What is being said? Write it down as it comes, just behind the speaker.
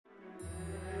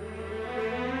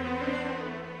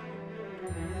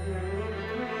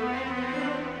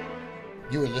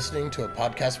You are listening to a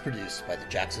podcast produced by the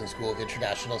Jackson School of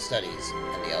International Studies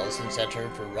and the Ellison Center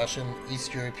for Russian,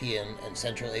 East European, and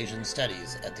Central Asian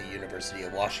Studies at the University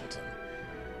of Washington.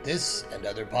 This and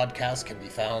other podcasts can be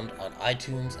found on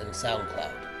iTunes and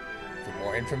SoundCloud. For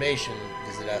more information,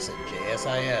 visit us at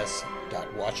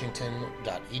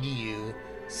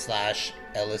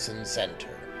jsis.washington.edu/Ellison Center.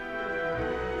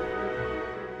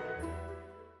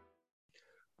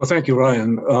 Well, thank you,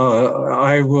 Ryan.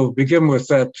 I will begin with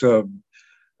that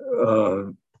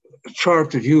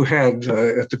chart that you had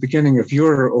at the beginning of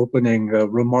your opening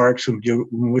remarks, in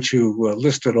which you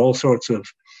listed all sorts of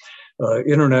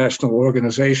international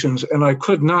organizations, and I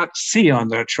could not see on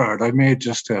that chart, I may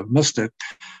just have missed it,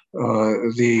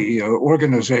 the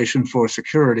Organization for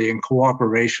Security and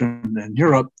Cooperation in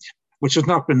Europe, which has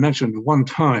not been mentioned one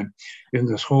time in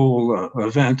this whole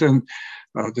event and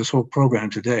this whole program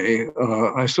today,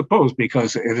 I suppose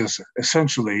because it is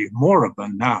essentially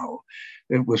moribund now.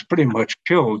 It was pretty much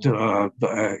killed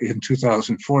in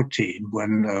 2014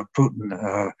 when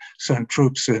Putin sent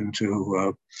troops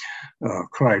into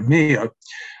Crimea.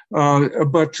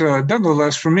 But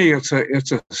nonetheless, for me, it's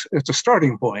a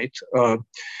starting point.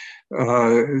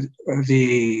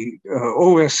 The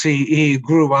OSCE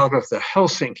grew out of the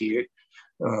Helsinki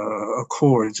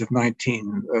Accords of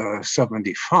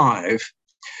 1975.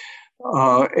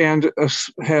 And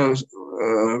has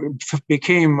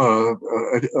became a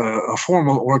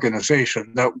formal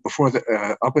organization that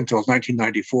up until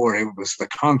 1994, it was the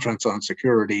Conference on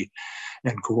Security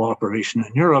and Cooperation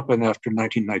in Europe, and after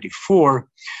 1994,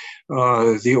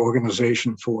 the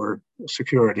Organization for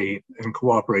Security and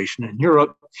Cooperation in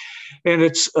Europe. And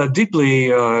it's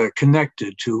deeply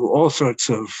connected to all sorts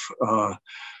of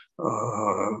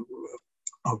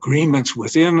agreements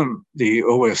within the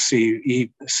OSCE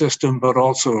system, but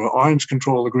also arms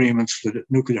control agreements, the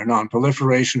Nuclear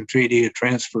Non-Proliferation Treaty, a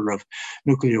transfer of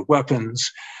nuclear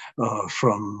weapons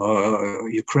from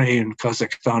Ukraine,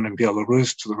 Kazakhstan, and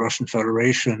Belarus to the Russian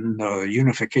Federation,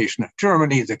 unification of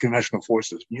Germany, the Conventional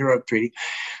Forces in Europe Treaty.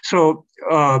 So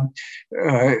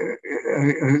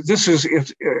this is,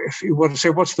 if you want to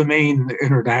say, what's the main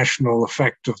international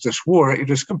effect of this war? It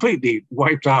has completely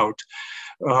wiped out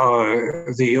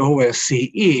the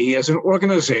OSCE as an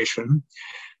organization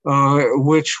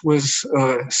which was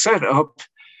set up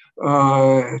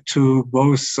to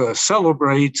both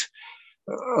celebrate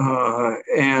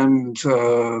and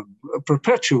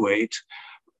perpetuate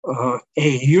a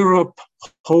Europe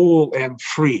whole and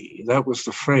free. That was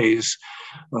the phrase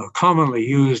commonly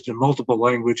used in multiple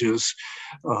languages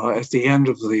at the end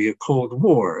of the Cold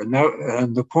War.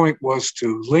 And the point was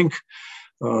to link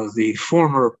the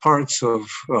former parts of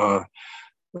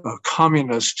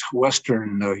communist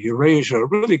Western Eurasia,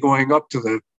 really going up to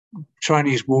the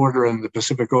Chinese border and the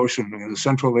Pacific Ocean and the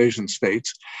Central Asian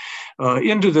states,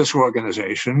 into this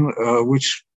organization,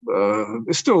 which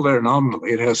is still there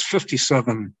nominally. It has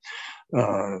 57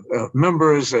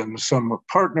 members and some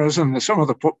partners, and some of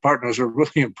the partners are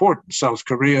really important. South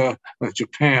Korea,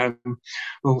 Japan, a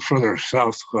little further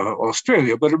south,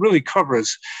 Australia, but it really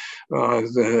covers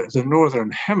the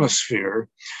northern hemisphere.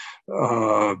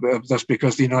 That's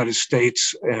because the United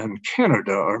States and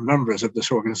Canada are members of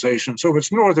this organization. So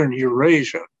it's Northern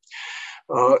Eurasia.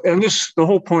 And the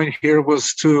whole point here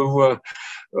was to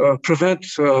prevent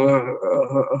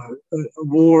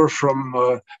war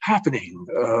from happening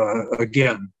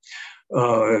again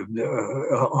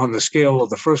on the scale of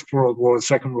the First World War, the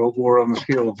Second World War, on the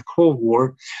scale of the Cold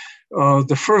War.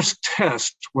 The first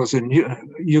test was in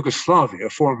Yugoslavia, a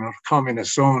former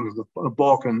communist zone of the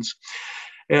Balkans,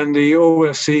 and the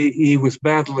OSCE was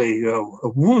badly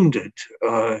wounded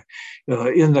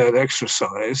in that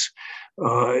exercise.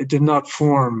 It did not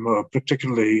form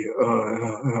particularly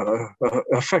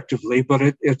effectively, but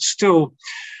it still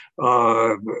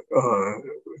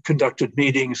conducted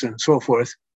meetings and so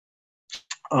forth.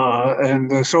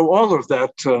 And so all of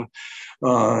that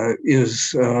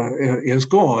is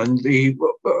gone. The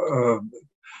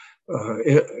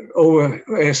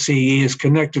OSCE is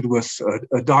connected with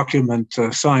a document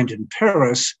signed in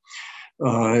Paris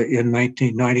in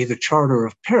 1990, the Charter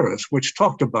of Paris, which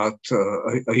talked about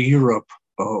a Europe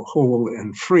whole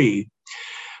and free.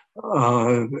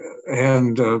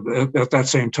 And at that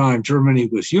same time, Germany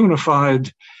was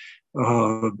unified.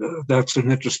 That's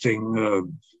an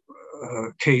interesting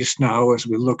case now as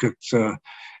we look at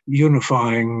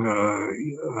unifying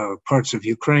parts of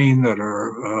Ukraine that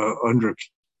are under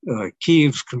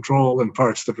Kiev's control and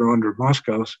parts that are under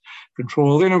Moscow's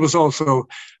control. And it was also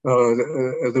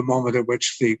the moment at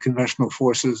which the Conventional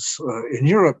Forces in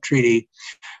Europe Treaty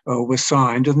was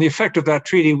signed. And the effect of that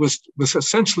treaty was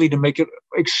essentially to make it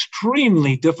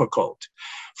extremely difficult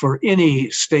for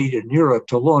any state in Europe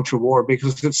to launch a war,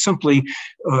 because it simply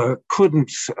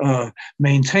couldn't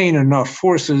maintain enough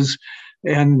forces.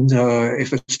 And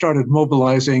if it started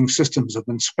mobilizing, systems of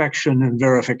inspection and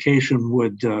verification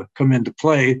would come into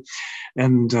play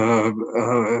and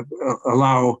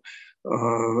allow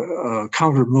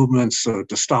counter movements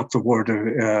to stop the war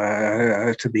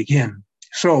to begin.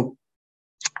 So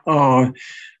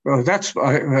that's,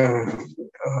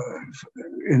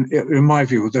 in my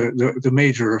view, the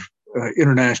major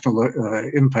international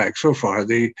impact so far.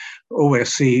 The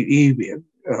OSCE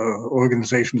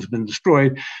organization has been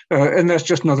destroyed, and that's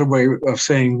just another way of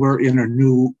saying we're in a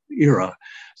new era,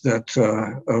 that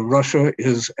Russia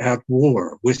is at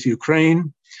war with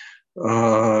Ukraine,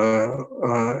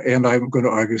 and I'm going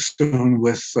to argue soon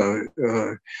with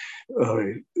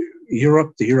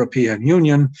Europe, the European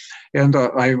Union. And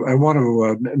I want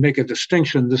to make a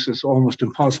distinction. This is almost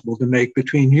impossible to make,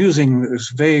 between using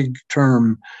this vague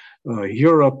term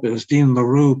Europe, as Dean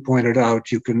LaRue pointed out.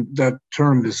 That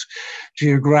term is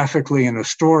geographically and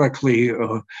historically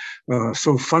so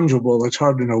fungible, it's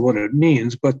hard to know what it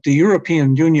means. But the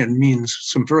European Union means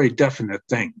some very definite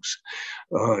things.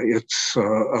 It's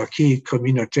a acquis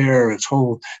communautaire, its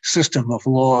whole system of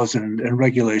laws and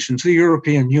regulations. The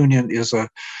European Union is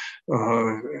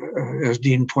as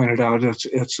Dean pointed out,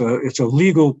 it's a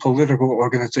legal political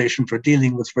organization for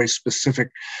dealing with very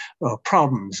specific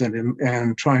problems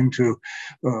and trying to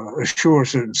assure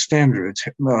certain standards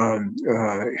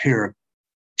here.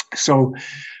 So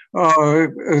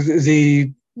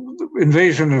the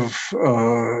invasion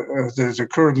that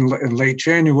occurred in late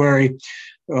January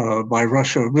by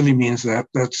Russia really means that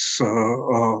that's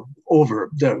over,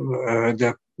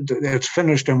 that it's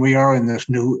finished, and we are in this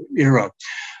new era.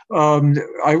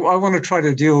 I want to try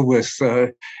to deal with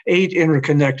 8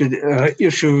 interconnected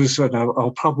issues, and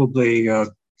I'll probably have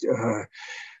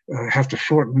to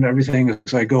shorten everything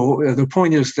as I go. The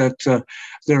point is that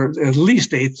there are at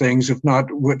least 8 things, if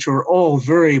not, which are all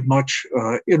very much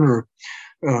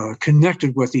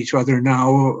connected with each other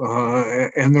now,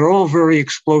 and they're all very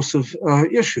explosive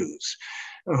issues.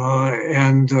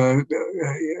 And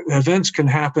events can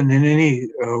happen in any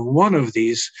one of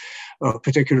these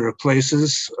particular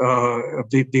places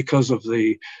because of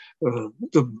the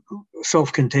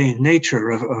self-contained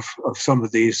nature of some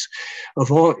of these,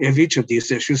 of each of these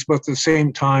issues, but at the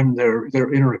same time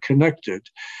they're interconnected.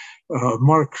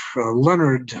 Mark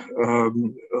Leonard,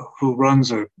 who runs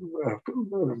the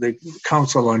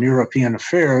Council on European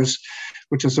Affairs,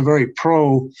 which is a very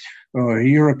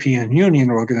pro-European Union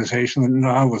organization that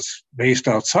now was based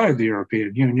outside the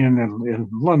European Union in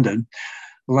London.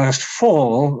 Last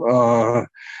fall,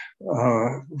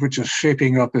 which is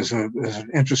shaping up as an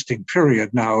interesting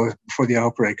period now for the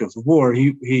outbreak of the war,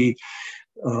 he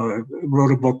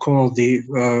wrote a book called The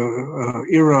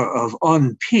Era of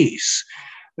Unpeace.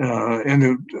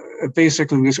 And it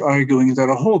basically was arguing that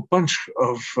a whole bunch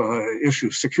of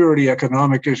issues, security,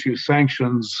 economic issues,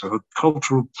 sanctions,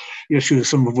 cultural issues,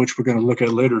 some of which we're going to look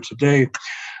at later today,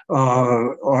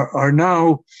 are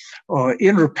now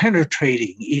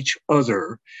interpenetrating each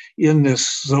other in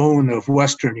this zone of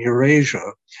Western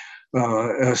Eurasia.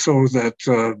 So that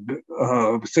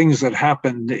things that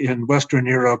happen in Western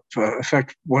Europe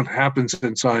affect what happens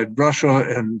inside Russia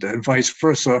and vice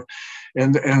versa.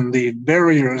 And the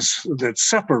barriers that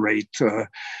separate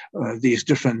these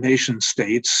different nation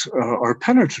states are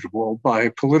penetrable by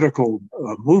political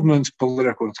movements,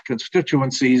 political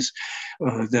constituencies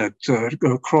that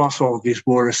cross all of these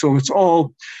borders. So it's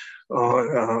all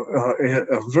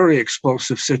a very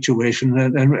explosive situation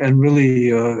and really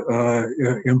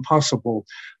impossible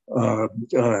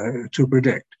to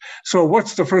predict. So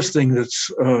what's the first thing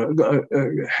that's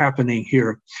happening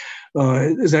here?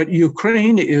 Is that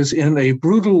Ukraine is in a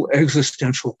brutal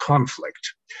existential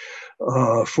conflict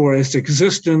for its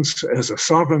existence as a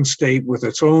sovereign state with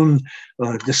its own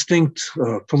distinct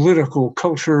political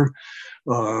culture,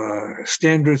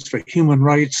 standards for human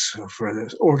rights, for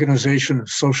the organization of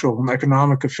social and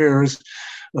economic affairs,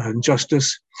 and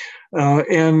justice,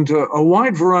 and a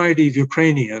wide variety of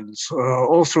Ukrainians,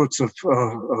 all sorts of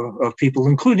people,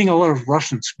 including a lot of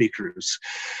Russian speakers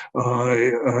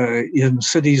in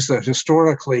cities that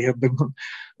historically have been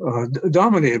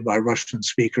dominated by Russian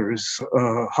speakers,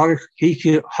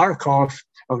 Kharkov,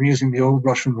 I'm using the old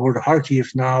Russian word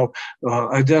Kharkiv now,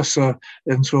 Odessa,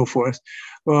 and so forth,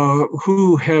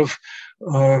 who have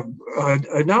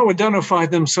now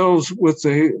identified themselves with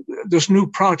this new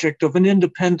project of an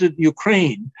independent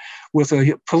Ukraine with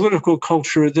a political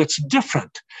culture that's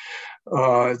different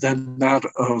than that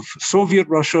of Soviet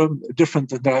Russia, different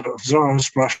than that of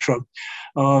Tsarist Russia.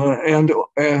 And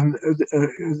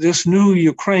this new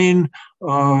Ukraine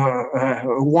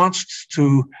wants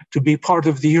to be part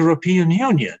of the European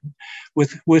Union,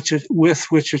 with which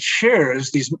it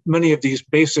shares many of these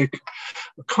basic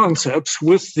concepts,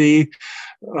 with the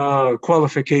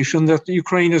qualification that the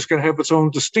Ukraine is going to have its own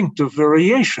distinctive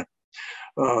variation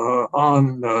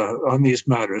on these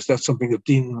matters. That's something that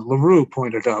Dean LaRue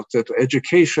pointed out, that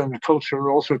education, culture,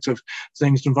 all sorts of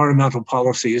things, environmental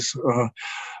policies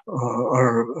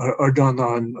are done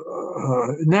on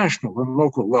national and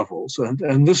local levels.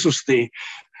 And this is the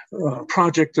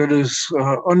project that is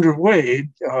underway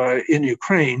in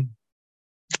Ukraine.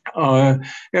 And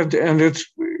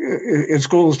its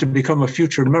goal is to become a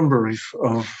future member of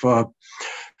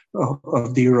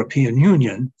the European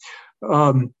Union.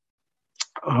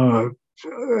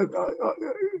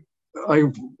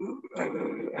 I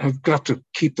have got to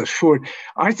keep this short.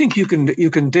 I think you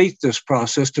can date this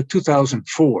process to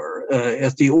 2004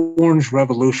 at the Orange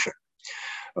Revolution,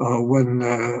 when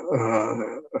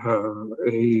a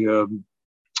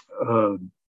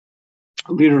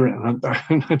leader, and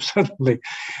I'm suddenly,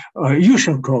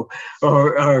 Yushchenko,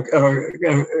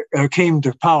 came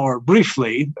to power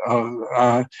briefly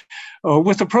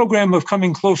with a program of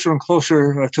coming closer and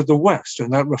closer to the West.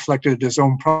 And that reflected his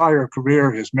own prior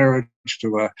career, his marriage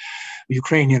to a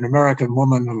Ukrainian-American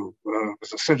woman who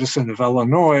was a citizen of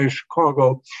Illinois,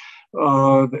 Chicago.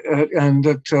 And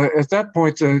at that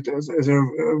point, there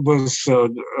was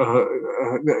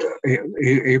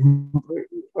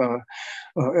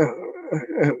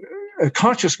a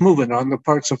conscious movement on the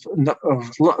parts of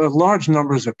large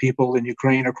numbers of people in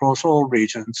Ukraine across all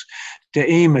regions to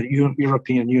aim at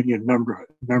European Union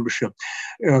membership.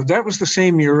 That was the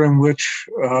same year in which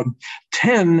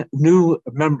 10 new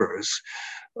members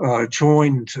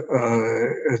joined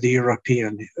the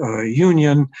European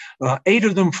Union, 8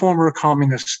 of them former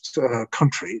communist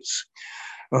countries,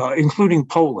 including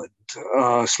Poland,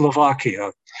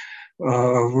 Slovakia,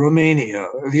 Romania.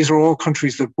 These are all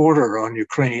countries that border on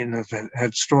Ukraine, have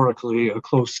had historically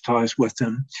close ties with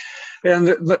them.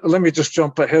 And let me just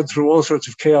jump ahead through all sorts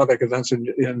of chaotic events in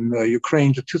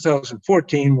Ukraine to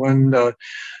 2014, when the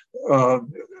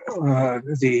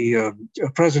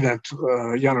President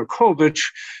Yanukovych,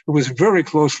 who was very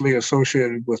closely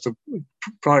associated with the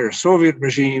prior Soviet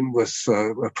regime, with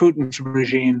Putin's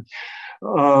regime,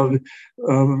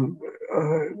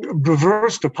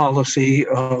 reversed a policy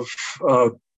of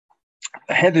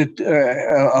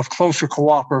closer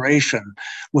cooperation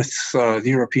with the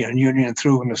European Union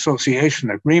through an association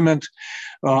agreement.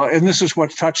 And this is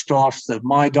what touched off the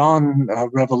Maidan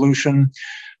revolution.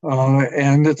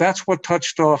 And that's what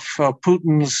touched off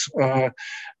Putin's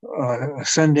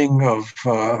sending of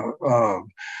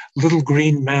little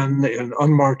green men in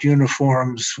unmarked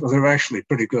uniforms. Well, they're actually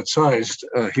pretty good-sized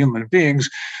human beings,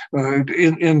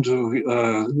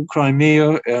 into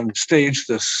Crimea, and staged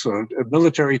this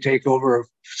military takeover,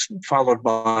 followed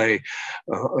by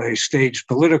a staged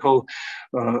political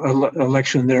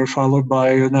election there, followed by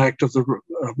an act of the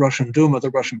Russian Duma, the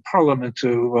Russian parliament,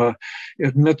 to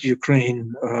admit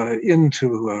Ukraine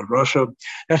into Russia.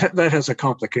 That has a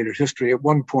complicated history. At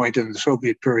one point in the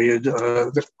Soviet period,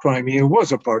 the Crimea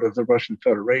was a part of the Russian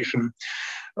Federation.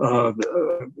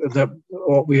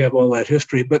 We have all that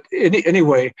history. But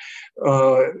anyway,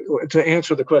 to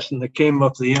answer the question that came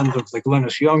up at the end of the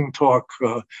Glennis Young talk,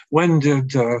 when did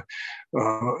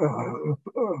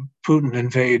Putin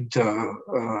invade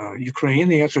Ukraine?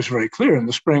 The answer is very clear. In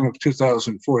the spring of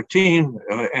 2014,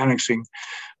 annexing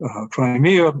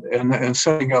Crimea and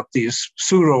setting up these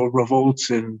pseudo revolts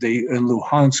in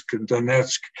Luhansk and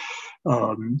Donetsk,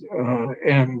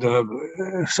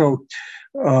 so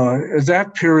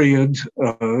that period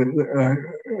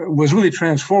was really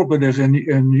transformative in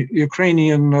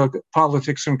Ukrainian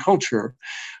politics and culture.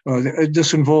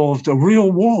 This involved a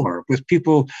real war with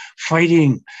people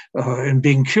fighting and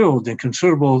being killed in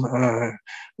considerable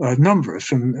numbers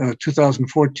from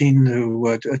 2014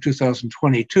 to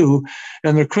 2022,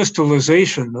 and the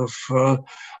crystallization of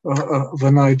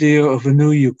an idea of a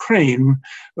new Ukraine,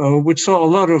 which saw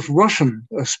a lot of Russian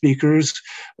speakers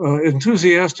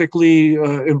enthusiastically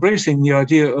embracing the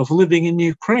idea of living in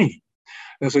Ukraine.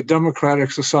 as a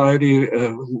democratic society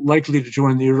likely to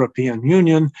join the European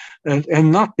Union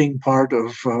and not being part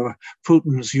of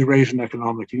Putin's Eurasian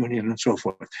Economic Union and so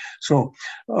forth. So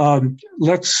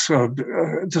so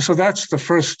that's the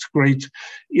first great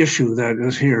issue that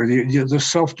is here, the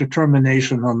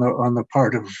self-determination on the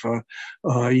part of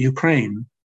Ukraine.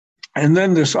 And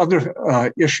then this other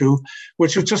issue,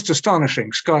 which is just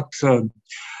astonishing. Scott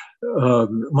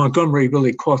Montgomery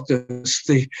really caught this.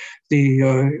 The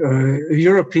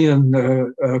European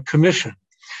Commission,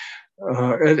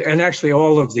 and actually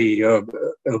all of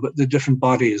the different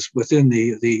bodies within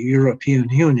the European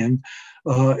Union,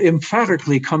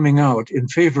 emphatically coming out in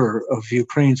favor of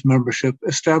Ukraine's membership,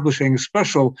 establishing a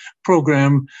special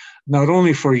program not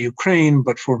only for Ukraine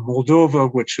but for Moldova,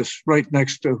 which is right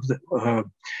next to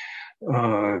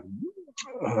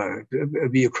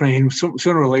Ukraine.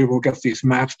 Sooner or later, we'll get these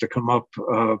maps to come up.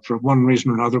 For one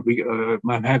reason or another,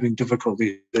 I'm having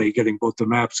difficulty getting both the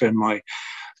maps and my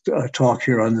talk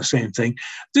here on the same thing.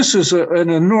 This is an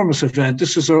enormous event.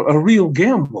 This is a real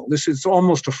gamble. This is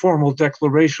almost a formal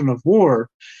declaration of war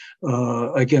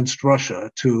against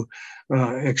Russia to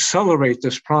accelerate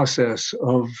this process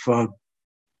of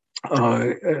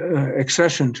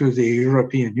accession to the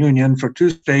European Union for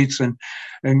two states and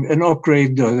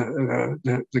upgrade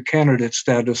the candidate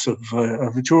status of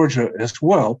Georgia as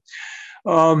well.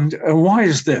 And why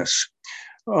is this?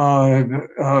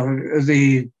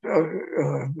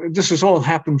 This has all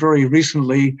happened very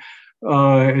recently,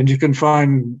 and you can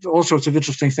find all sorts of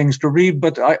interesting things to read.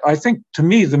 But I think, to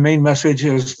me, the main message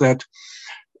is that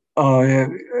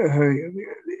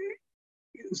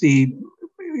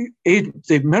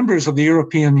the members of the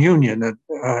European Union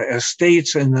as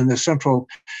states and then the central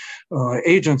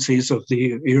agencies of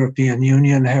the European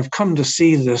Union have come to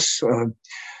see this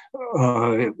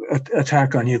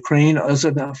attack on Ukraine as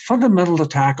a fundamental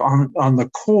attack on the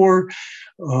core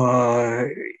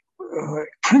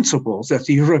principles that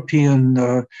the European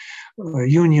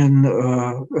Union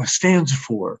stands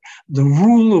for. The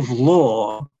rule of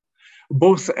law,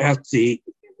 both at the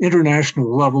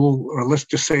international level, or let's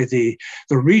just say the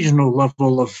regional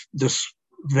level of this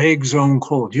vague zone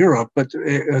called Europe, but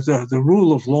the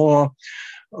rule of law,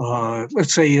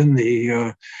 let's say in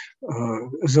the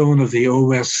zone of the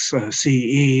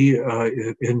OSCE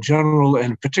in general,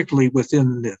 and particularly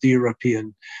within the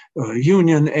European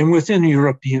Union and within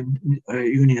European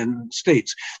Union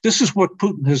states. This is what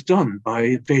Putin has done by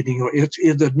invading. It's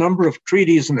the number of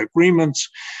treaties and agreements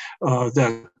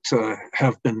that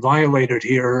have been violated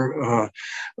here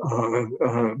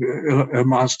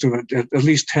amounts to at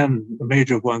least 10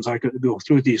 major ones. I could go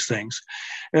through these things.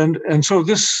 And so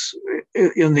this,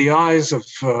 in the eyes of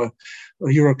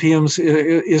Europeans,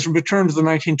 is returned to the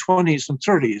 1920s and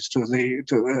 30s, to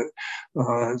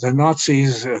the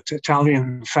Nazis,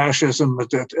 Italian fascism,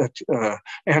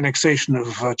 annexation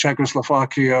of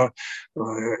Czechoslovakia,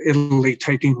 Italy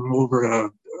taking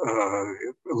over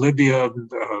Libya,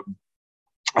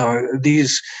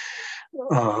 these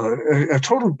a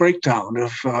total breakdown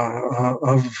of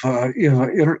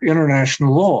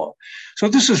international law. So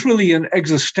this is really an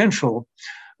existential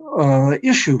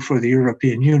issue for the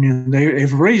European Union.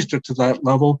 They've raised it to that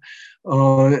level.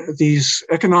 These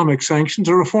economic sanctions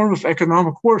are a form of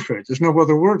economic warfare. There's no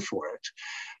other word for it.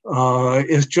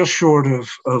 Is just short of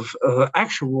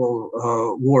actual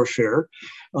warfare,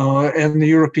 and the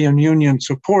European Union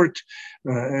support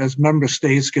as member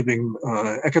states giving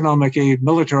economic aid,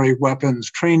 military weapons,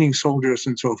 training soldiers,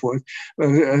 and so forth.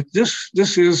 This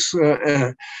is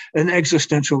an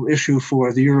existential issue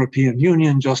for the European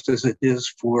Union, just as it is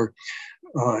for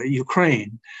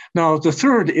Ukraine. Now, the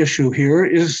third issue here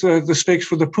is the stakes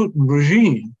for the Putin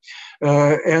regime,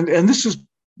 and this is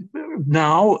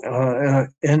now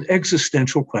an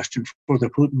existential question for the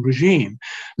Putin regime.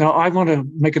 Now, I want to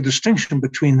make a distinction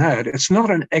between that. It's not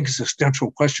an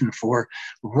existential question for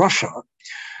Russia,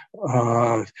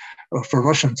 for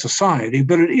Russian society,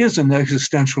 but it is an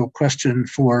existential question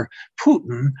for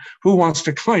Putin, who wants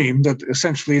to claim that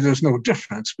essentially there's no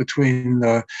difference between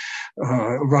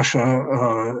Russia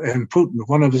and Putin.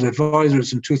 One of his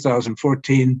advisors in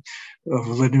 2014,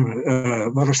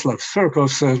 Vladislav Surkov,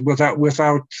 says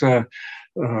without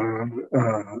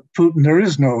Putin, there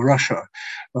is no Russia.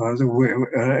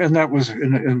 And that was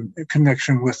in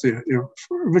connection with the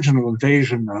original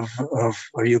invasion of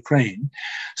Ukraine.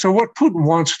 So what Putin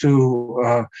wants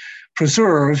to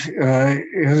preserve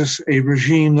is a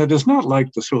regime that is not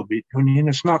like the Soviet Union.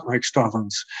 It's not like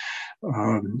Stalin's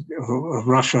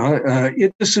Russia.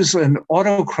 This is an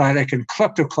autocratic and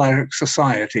kleptocratic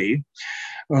society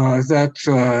that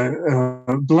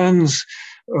blends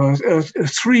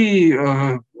three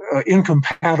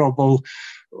incompatible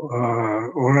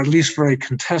or at least very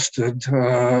contested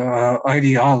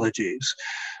ideologies.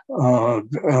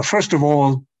 First of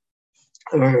all,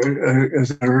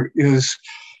 there is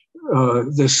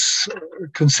this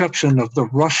conception of the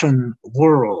Russian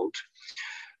world.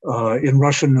 In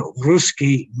Russian,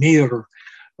 Ruski Mir.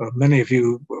 Many of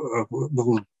you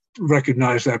will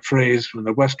recognize that phrase from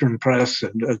the Western press,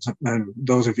 and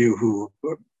those of you who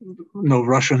know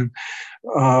Russian.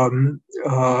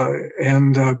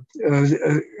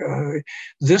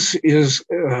 This is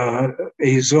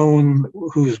a zone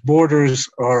whose borders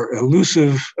are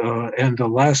elusive and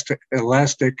elastic.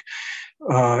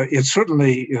 It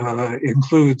certainly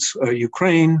includes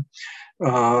Ukraine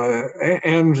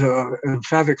and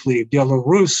emphatically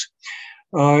Belarus.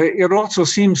 It also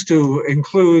seems to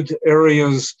include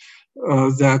areas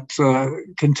that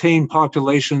contain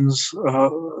populations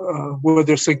where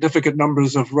there's significant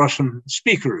numbers of Russian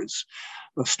speakers: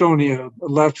 Estonia,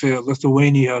 Latvia,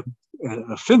 Lithuania,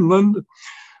 Finland,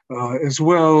 as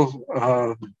well,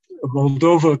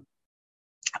 Moldova.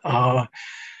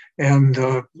 And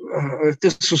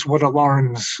this is what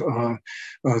alarms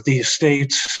these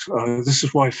states. This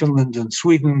is why Finland and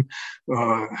Sweden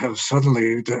have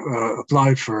suddenly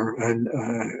applied for a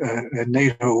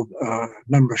NATO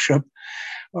membership.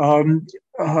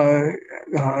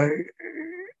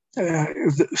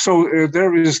 So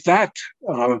there is that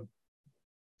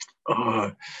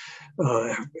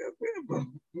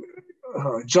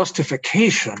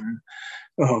justification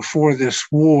for this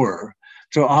war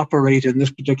to operate in this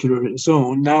particular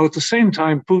zone. Now, at the same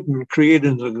time, Putin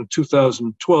created in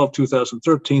 2012,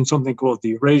 2013, something called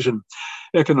the Eurasian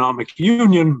Economic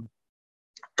Union,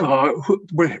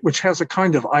 which has a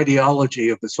kind of ideology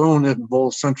of its own. It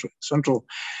involves Central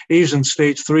Asian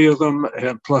states, 3 of them,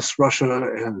 and plus Russia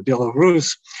and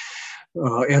Belarus.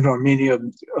 And Armenia,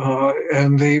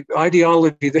 and the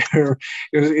ideology there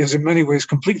is in many ways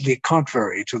completely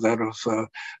contrary to that of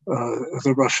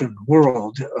the Russian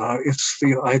world. It's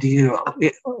the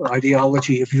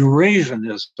ideology of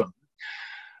Eurasianism,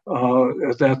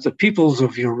 that the peoples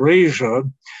of Eurasia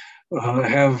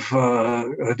have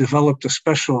developed a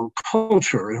special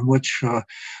culture in which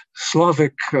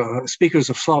Slavic speakers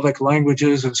of Slavic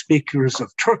languages and speakers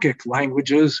of Turkic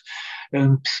languages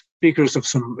and speakers of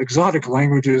some exotic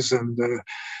languages and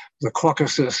the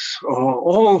Caucasus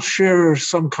all share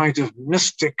some kind of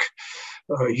mystic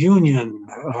union.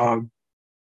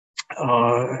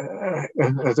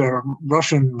 And there are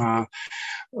Russian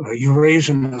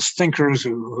Eurasianist thinkers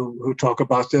who talk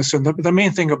about this. And the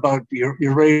main thing about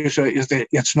Eurasia is that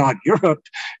it's not Europe,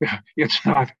 it's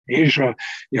not Asia,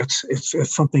 it's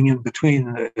something in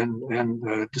between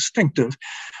and distinctive.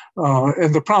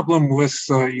 And the problem with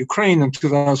Ukraine in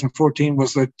 2014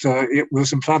 was that it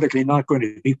was emphatically not going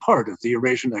to be part of the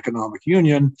Eurasian Economic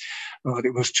Union.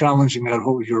 It was challenging that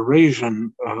whole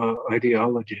Eurasian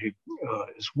ideology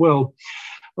as well.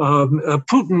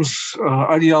 Putin's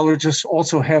ideologists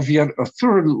also have yet a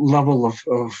third level of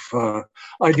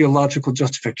ideological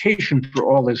justification for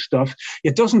all this stuff.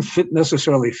 It doesn't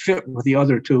necessarily fit with the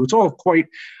other two. It's all quite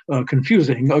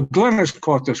confusing. Glenn has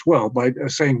caught this well by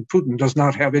saying Putin does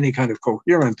not have any kind of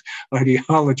coherent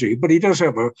ideology, but he does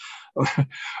have a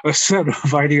set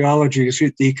of ideologies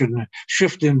that he can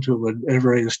shift into at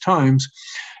various times.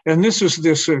 And this is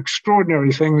this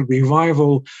extraordinary thing, the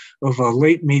revival of a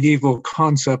late medieval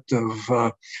concept of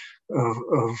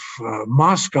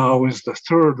Moscow as the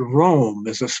third Rome,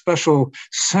 as a special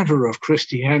center of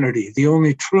Christianity, the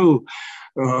only true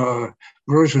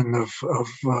version of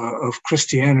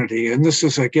Christianity. And this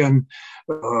is, again,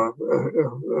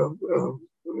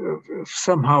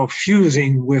 somehow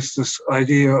fusing with this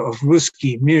idea of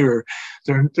Ruski Mir.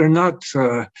 They're not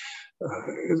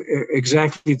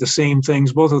exactly the same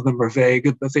things. Both of them are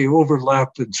vague, but they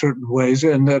overlap in certain ways.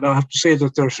 And then I have to say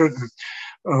that there are certain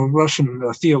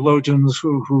Russian theologians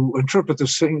who interpret the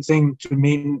same thing to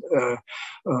mean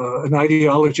an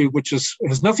ideology which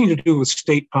has nothing to do with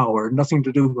state power, nothing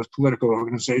to do with political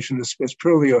organization. It's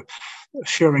purely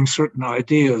sharing certain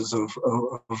ideas of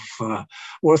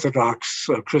Orthodox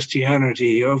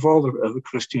Christianity, of all the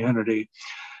Christianity.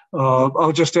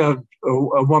 I'll just add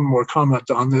one more comment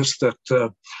on this, that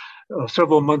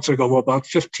several months ago, about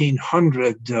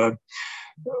 1,500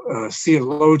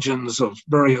 theologians of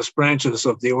various branches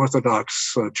of the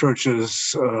Orthodox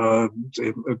churches,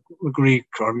 Greek,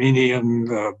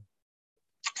 Armenian,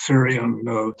 Syrian,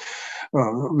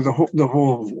 the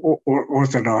whole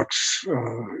Orthodox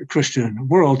Christian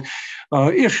world,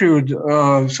 issued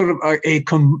sort of a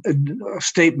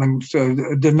statement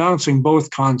denouncing both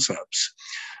concepts.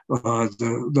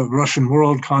 the Russian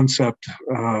world concept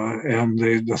and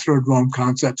the Third Rome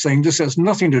concept, saying this has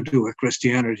nothing to do with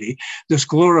Christianity. This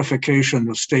glorification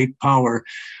of state power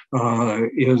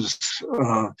is,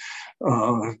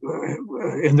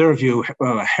 in their view,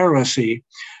 heresy.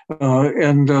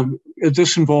 And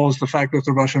this involves the fact that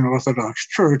the Russian Orthodox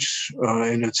Church,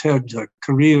 in its head,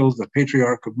 Kirill, the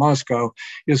Patriarch of Moscow,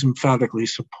 is emphatically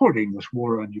supporting this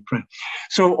war on Ukraine.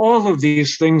 So all of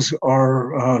these things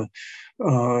are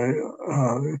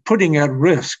putting at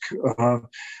risk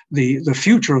the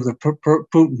future of the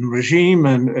Putin regime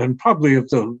and probably of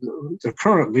the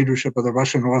current leadership of the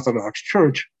Russian Orthodox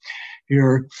Church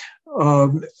here.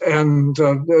 And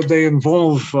they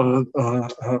involve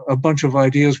a bunch of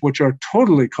ideas which are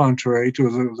totally contrary to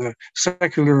the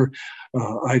secular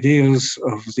ideas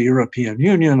of the European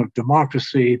Union, of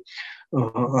democracy,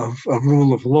 of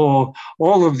rule of law.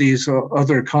 All of these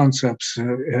other concepts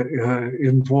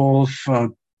involve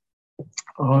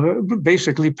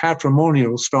basically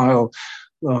patrimonial style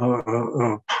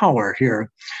power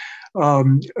here.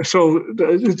 So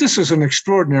this is an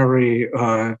extraordinary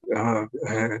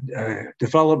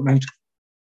development.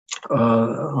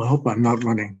 I hope I'm not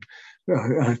running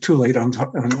too late on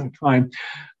time,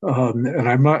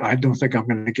 and I don't think I'm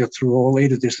going to get through all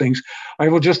 8 of these things. I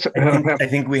will just. I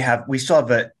think we still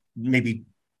have maybe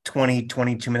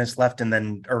 22 minutes left,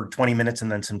 or 20 minutes, and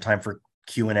then some time for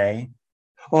Q&A.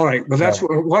 All right, but that's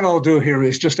what I'll do here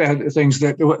is just add things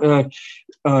that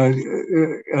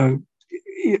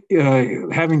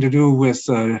having to do with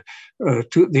the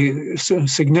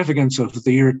significance of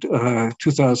the year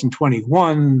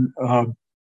 2021.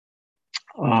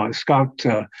 Scott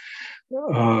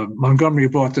Montgomery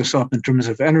brought this up in terms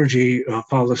of energy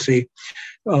policy,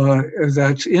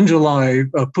 that in July,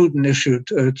 Putin issued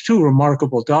 2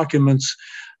 remarkable documents.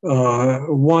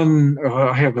 One,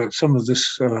 I have some of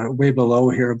this way below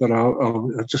here, but I'll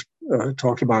just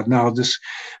talk about now. This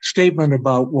statement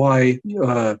about why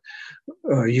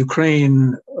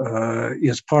Ukraine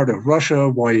is part of Russia,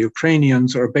 why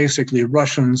Ukrainians are basically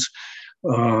Russians,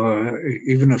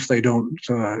 even if they don't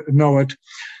know it.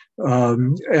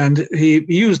 And he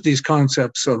used these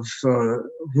concepts of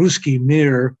Ruski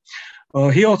Mir.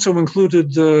 He also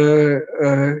included the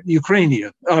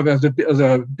Ukrainian, the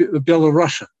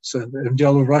Belarusians and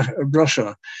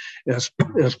Belarusia as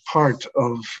part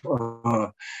of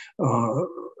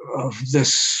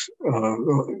this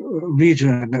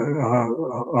region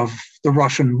of the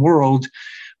Russian world.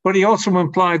 But he also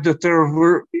implied that there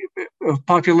were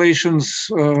populations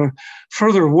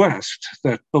further west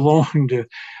that belonged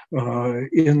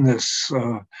in this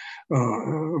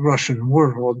Russian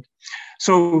world.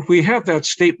 So we have that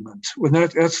statement. When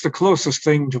that's the closest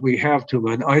thing that we have to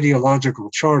an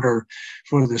ideological charter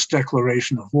for this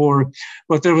declaration of war.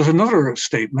 But there was another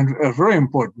statement, a very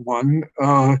important one,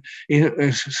 a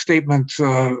statement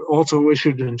also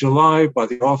issued in July by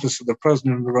the Office of the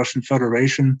President of the Russian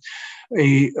Federation,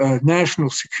 a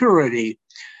national security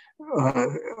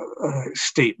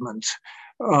statement.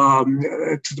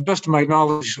 To the best of my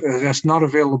knowledge, that's not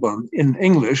available in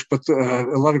English, but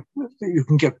a lot of you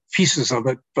can get pieces of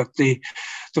it. But the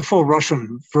full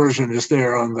Russian version is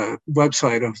there on the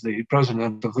website of the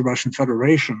President of the Russian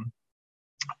Federation.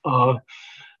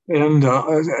 And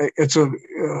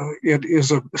it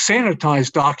is a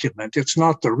sanitized document. It's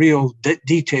not the real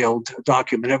detailed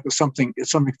document. It's something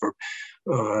for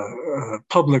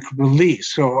public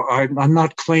release. So I'm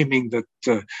not claiming that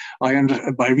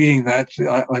by reading that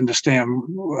I understand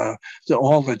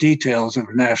all the details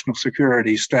of national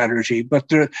security strategy, but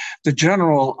the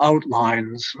general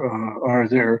outlines are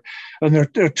there. And there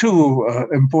are 2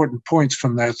 important points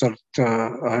from that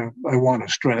I want to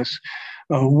stress.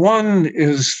 One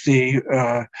is the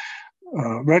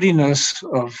readiness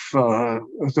of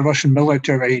the Russian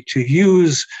military to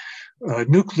use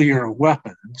nuclear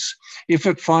weapons if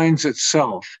it finds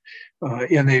itself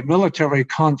in a military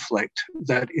conflict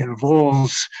that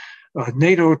involves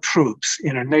NATO troops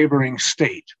in a neighboring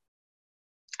state.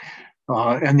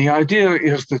 And the idea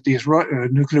is that these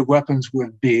nuclear weapons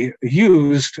would be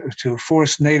used to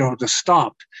force NATO to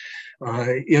stop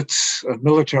its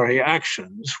military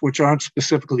actions, which aren't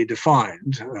specifically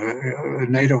defined.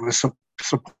 NATO is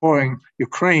supporting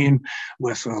Ukraine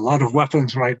with a lot of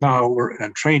weapons right now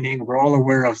and training. We're all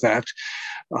aware of that.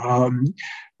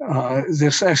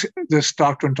 This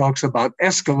doctrine talks about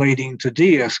escalating to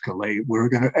de-escalate. We're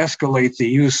going to escalate the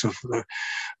use of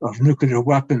nuclear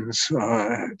weapons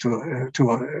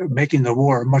to making the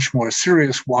war a much more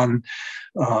serious one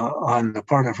on the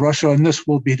part of Russia, and this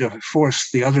will be to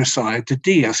force the other side to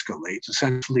de-escalate,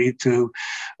 essentially to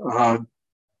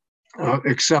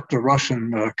accept a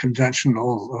Russian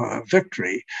conventional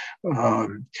victory.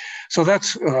 So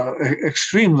that's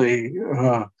extremely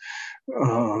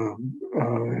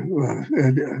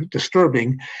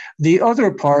disturbing. The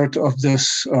other part of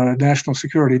this national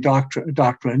security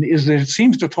doctrine is that it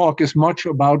seems to talk as much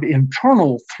about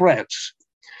internal threats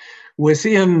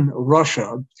within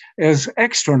Russia as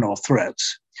external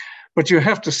threats. But you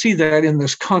have to see that in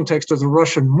this context of the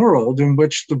Russian world, in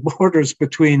which the borders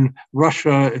between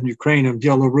Russia and Ukraine and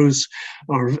Belarus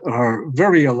are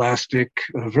very elastic,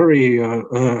 very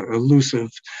elusive.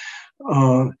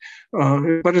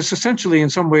 But it's essentially, in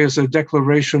some ways, a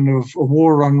declaration of a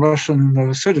war on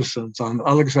Russian citizens, on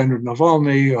Alexander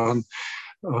Navalny, on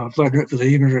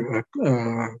Vladimir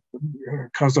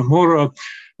Kazamura,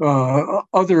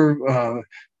 other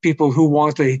people who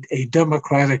want a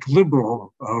democratic,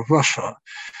 liberal Russia.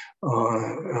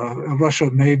 Russia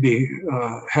maybe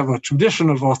have a tradition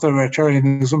of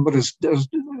authoritarianism, but as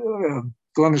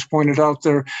Glenn has pointed out,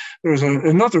 there's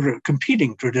another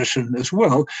competing tradition as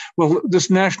well. Well, this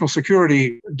national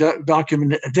security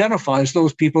document identifies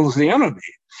those people as the enemy.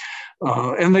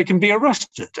 And they can be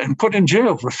arrested and put in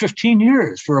jail for 15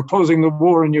 years for opposing the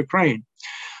war in Ukraine.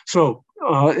 So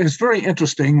it's very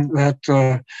interesting that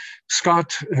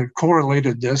Scott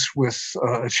correlated this with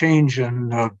a change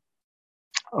in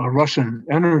Russian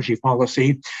energy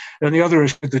policy. And the other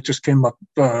issue that just came up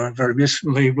very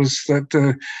recently was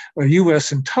that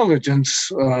U.S. intelligence,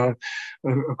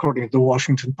 according to the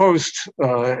Washington Post,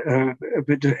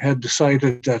 had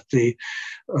decided that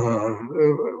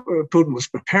Putin was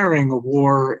preparing a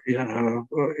war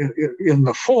in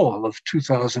the fall of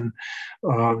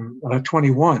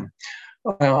 2021.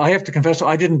 I have to confess,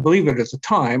 I didn't believe it at the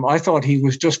time. I thought he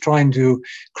was just trying to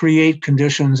create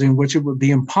conditions in which it would be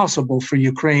impossible for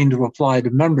Ukraine to apply to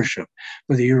membership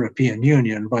for the European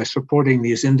Union by supporting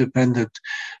these independent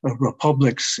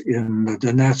republics in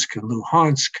Donetsk and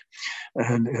Luhansk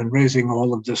and raising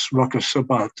all of this ruckus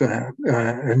about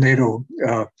NATO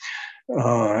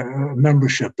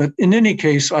membership. But in any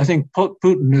case, I think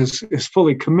Putin is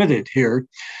fully committed here.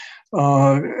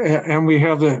 And we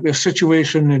have a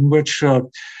situation in which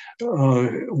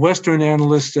Western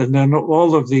analysts and then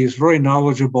all of these very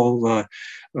knowledgeable,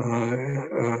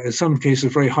 in some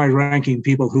cases very high-ranking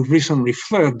people who've recently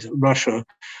fled Russia,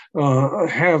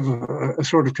 have a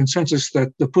sort of consensus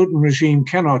that the Putin regime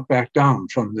cannot back down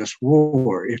from this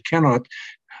war. It cannot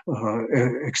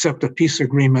accept a peace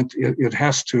agreement. It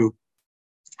has to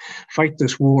fight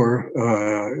this war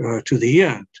to the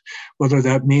end, whether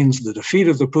that means the defeat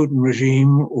of the Putin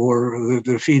regime or the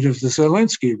defeat of the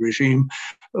Zelensky regime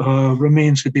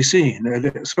remains to be seen.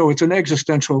 And so it's an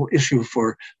existential issue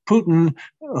for Putin,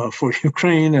 for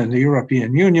Ukraine and the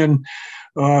European Union.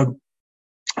 And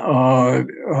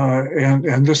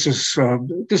this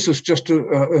is just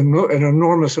an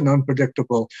enormous and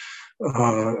unpredictable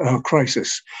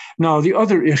crisis. Now, the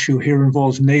other issue here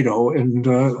involves NATO, and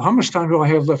how much time do I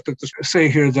have left to say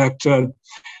here that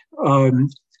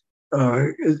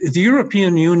the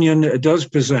European Union does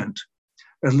present,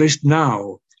 at least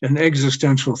now, an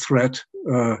existential threat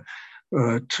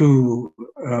to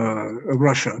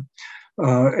Russia,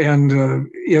 and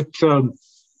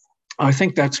I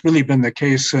think that's really been the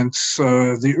case since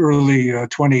the early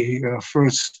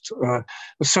 21st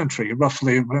century,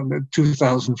 roughly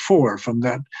 2004, from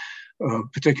that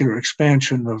particular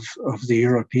expansion of the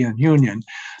European Union.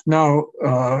 Now,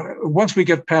 once we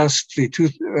get past the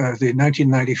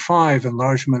 1995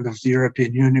 enlargement of the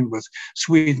European Union with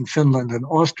Sweden, Finland, and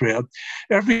Austria,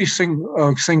 every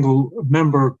single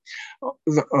member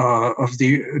of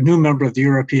the new member of the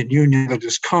European Union that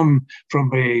has come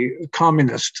from a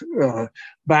communist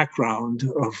background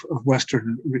of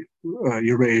Western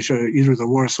Eurasia, either the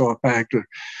Warsaw Pact or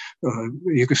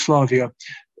Yugoslavia,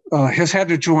 has had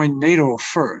to join NATO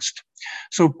first.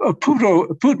 So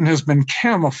Putin has been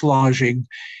camouflaging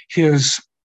his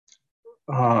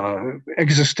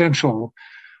existential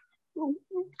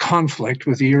conflict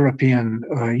with the European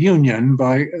Union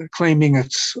by claiming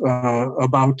it's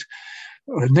about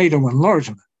NATO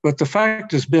enlargement. But the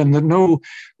fact has been that no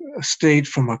state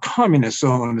from a communist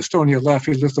zone, Estonia,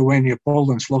 Latvia, Lithuania,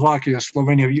 Poland, Slovakia,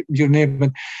 Slovenia, you name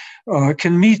it,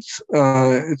 can meet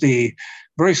the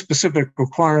very specific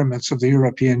requirements of the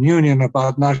European Union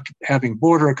about not having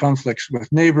border conflicts with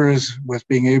neighbors, with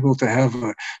being able to have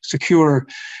a secure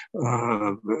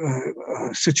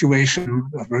situation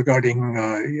regarding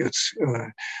its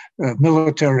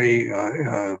military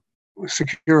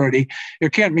security.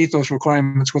 It can't meet those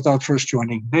requirements without first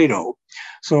joining NATO.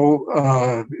 So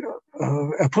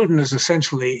Putin has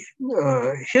essentially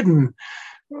hidden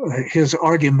his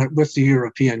argument with the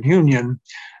European Union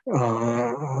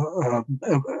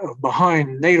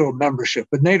behind NATO membership.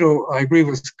 But NATO, I agree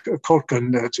with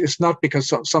Kotkin, that it's not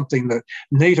because of something that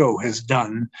NATO has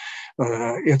done.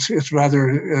 It's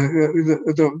rather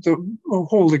the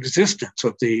whole existence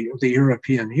of the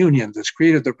European Union that's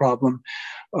created the problem.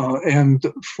 And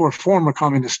for former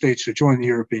communist states to join the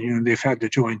European Union, they've had to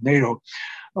join NATO.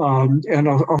 And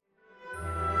I'll